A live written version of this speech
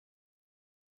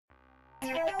It's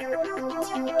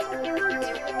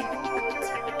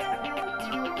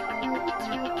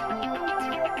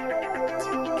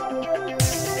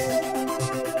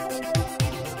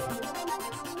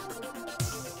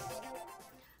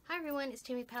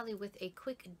Tammy Pally with a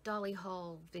quick dolly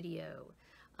haul video.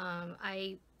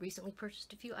 I recently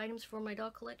purchased a few items for my doll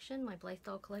collection, my Blythe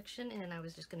doll collection, and I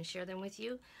was just going to share them with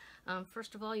you.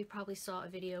 First of all, you probably saw a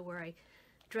video where I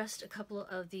dressed a couple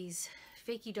of these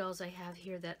fakey dolls I have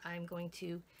here that I'm going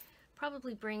to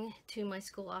probably bring to my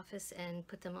school office and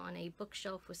put them on a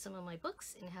bookshelf with some of my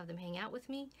books and have them hang out with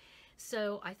me.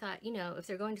 So I thought, you know, if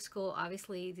they're going to school,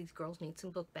 obviously these girls need some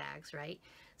book bags, right?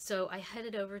 So I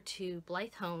headed over to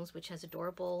Blythe Homes, which has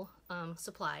adorable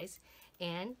supplies,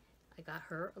 and I got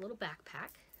her a little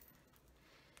backpack.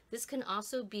 This can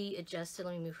also be adjusted.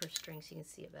 Let me move her string so you can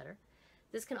see it better.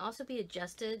 This can also be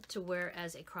adjusted to wear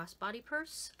as a crossbody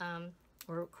purse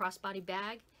or crossbody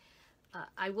bag.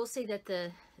 I will say that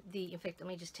in fact, let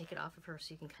me just take it off of her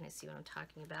so you can kind of see what I'm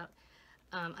talking about.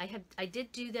 I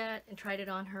did do that and tried it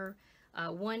on her.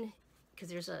 One, because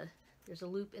there's a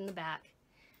loop in the back,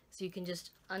 so you can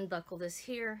just unbuckle this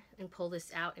here and pull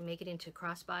this out and make it into a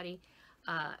crossbody.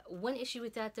 One issue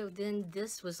with that though, then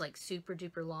this was like super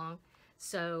duper long.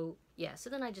 So yeah,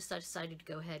 so then I just decided to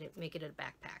go ahead and make it a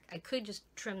backpack. I could just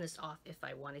trim this off if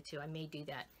I wanted to. I may do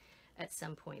that at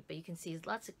some point, but you can see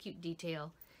lots of cute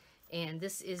detail. And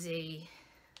this is a,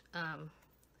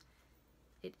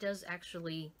 it does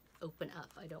actually open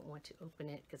up. I don't want to open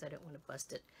it because I don't want to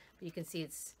bust it. But you can see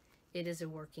it is a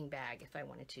working bag if I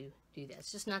wanted to do that.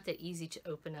 It's just not that easy to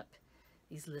open up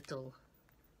these little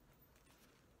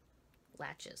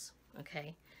latches.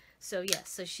 Okay, so yes,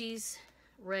 so she's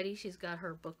ready. She's got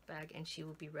her book bag and she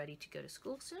will be ready to go to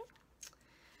school soon,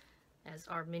 as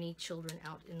are many children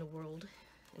out in the world,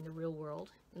 in the real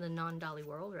world, in the non-dolly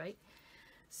world, right?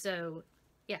 So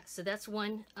yeah, so that's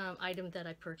one item that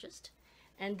I purchased.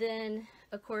 And then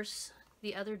of course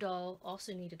the other doll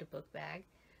also needed a book bag,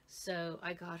 so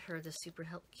I got her the super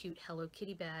cute Hello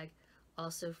Kitty bag,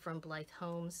 also from Blythe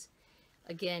Homes.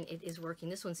 Again, it is working.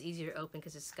 This one's easier to open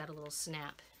because it's got a little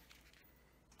snap.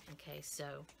 Okay,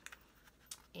 so,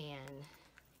 and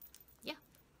yeah,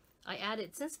 I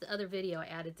added, since the other video I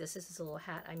added this is a little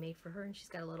hat I made for her, and she's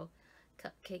got a little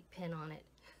cupcake pin on it.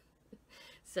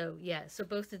 So yeah, so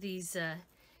both of these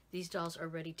dolls are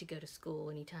ready to go to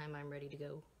school anytime I'm ready to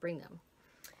go bring them.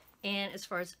 And as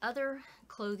far as other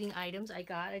clothing items I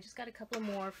just got a couple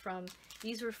more from,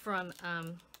 these were from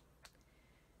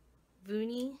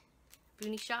Vooney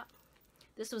Shop.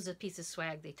 This was a piece of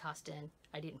swag they tossed in.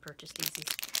 I didn't purchase these.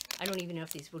 I don't even know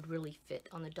if these would really fit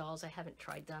on the dolls. I haven't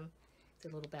tried them.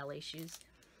 They're little ballet shoes,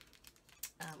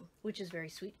 which is very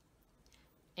sweet.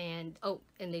 And oh,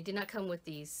 and they did not come with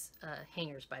these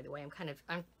hangers, by the way.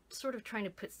 I'm sort of trying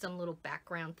to put some little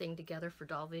background thing together for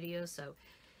doll videos. So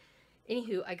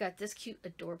anywho, I got this cute,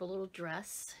 adorable little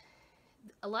dress.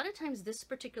 A lot of times this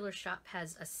particular shop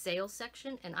has a sale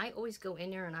section, and I always go in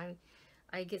there and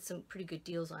I get some pretty good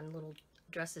deals on little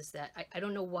dresses that I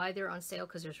don't know why they're on sale,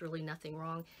 because there's really nothing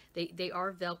wrong. They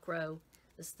are Velcro.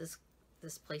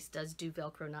 This place does do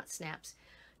Velcro, not snaps,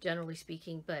 generally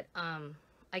speaking. But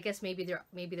I guess maybe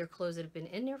they're clothes that have been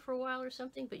in there for a while or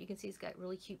something. But you can see it's got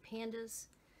really cute pandas.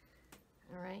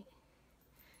 All right.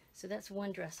 So that's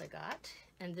one dress I got,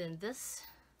 and then this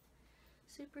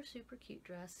super cute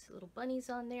dress, little bunnies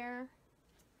on there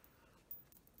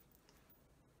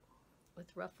with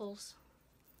ruffles.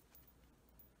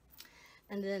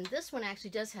 And then this one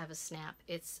actually does have a snap.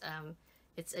 It's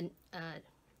a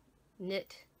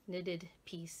knitted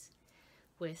piece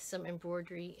with some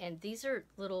embroidery, and these are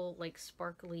little like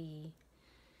sparkly,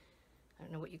 I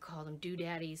don't know what you call them,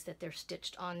 doodaddies that they're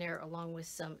stitched on there, along with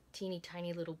some teeny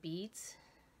tiny little beads.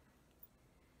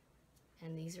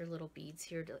 And these are little beads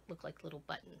here that look like little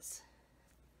buttons.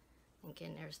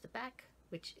 Again, there's the back,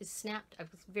 which is snapped. I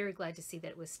was very glad to see that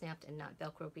it was snapped and not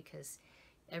Velcro, because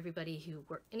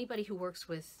anybody who works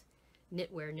with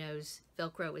knitwear knows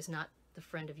Velcro is not the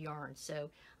friend of yarn. So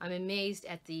I'm amazed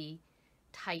at the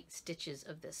tight stitches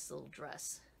of this little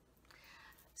dress.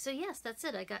 So yes, that's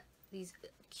it. I got these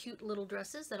cute little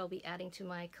dresses that I'll be adding to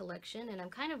my collection, and I'm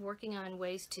kind of working on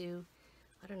ways to,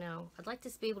 I don't know, I'd like to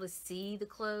be able to see the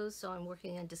clothes, so I'm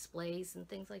working on displays and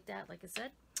things like that, like I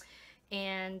said.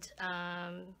 And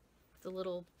the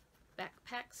little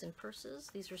backpacks and purses,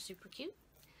 these are super cute.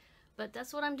 But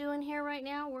that's what I'm doing here right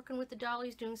now, working with the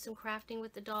dollies, doing some crafting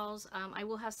with the dolls. I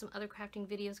will have some other crafting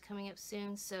videos coming up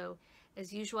soon, so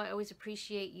as usual, I always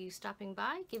appreciate you stopping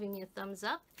by, giving me a thumbs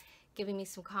up, giving me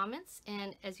some comments,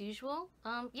 and as usual,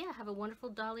 yeah, have a wonderful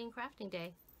dolly and crafting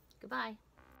day. Goodbye.